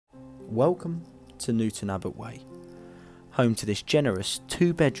Welcome to Newton Abbot Way, home to this generous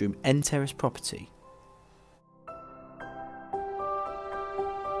 2-bedroom end-terrace property.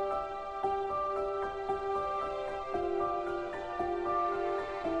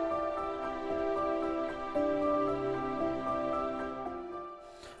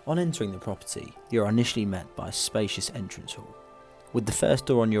 On entering the property, you are initially met by a spacious entrance hall, with the first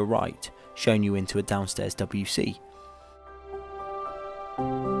door on your right showing you into a downstairs WC.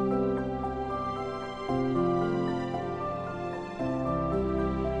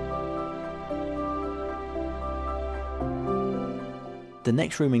 The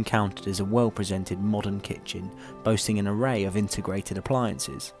next room encountered is a well-presented modern kitchen boasting an array of integrated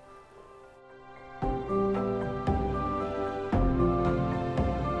appliances.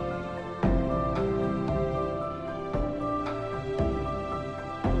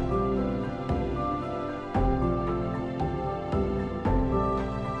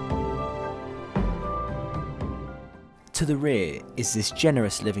 To the rear is this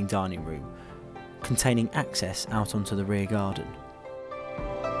generous living dining room, containing access out onto the rear garden.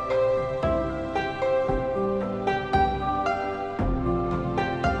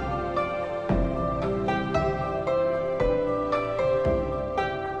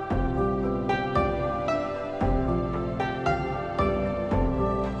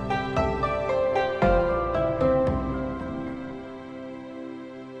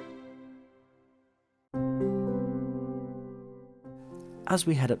 As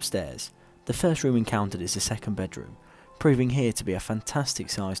we head upstairs, the first room encountered is the second bedroom, proving here to be a fantastic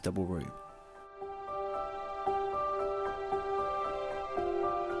sized double room.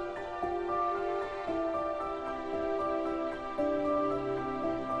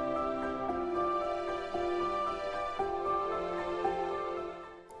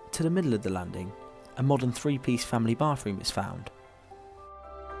 To the middle of the landing, a modern 3-piece family bathroom is found.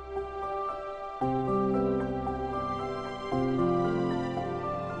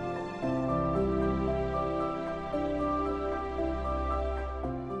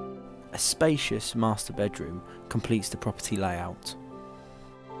 A spacious master bedroom completes the property layout.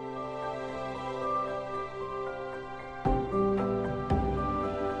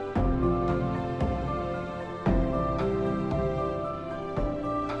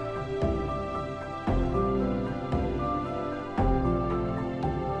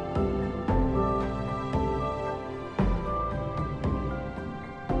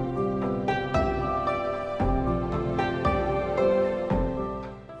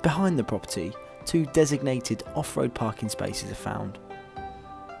 Behind the property, 2 designated off-road parking spaces are found.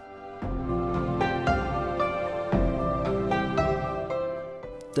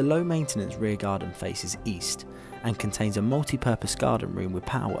 The low-maintenance rear garden faces east and contains a multi-purpose garden room with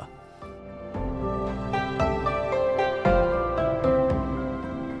power.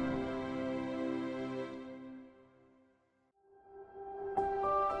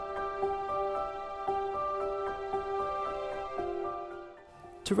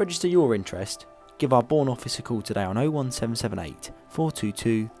 To register your interest, give our Bourne office a call today on 01778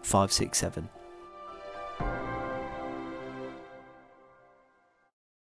 422 567.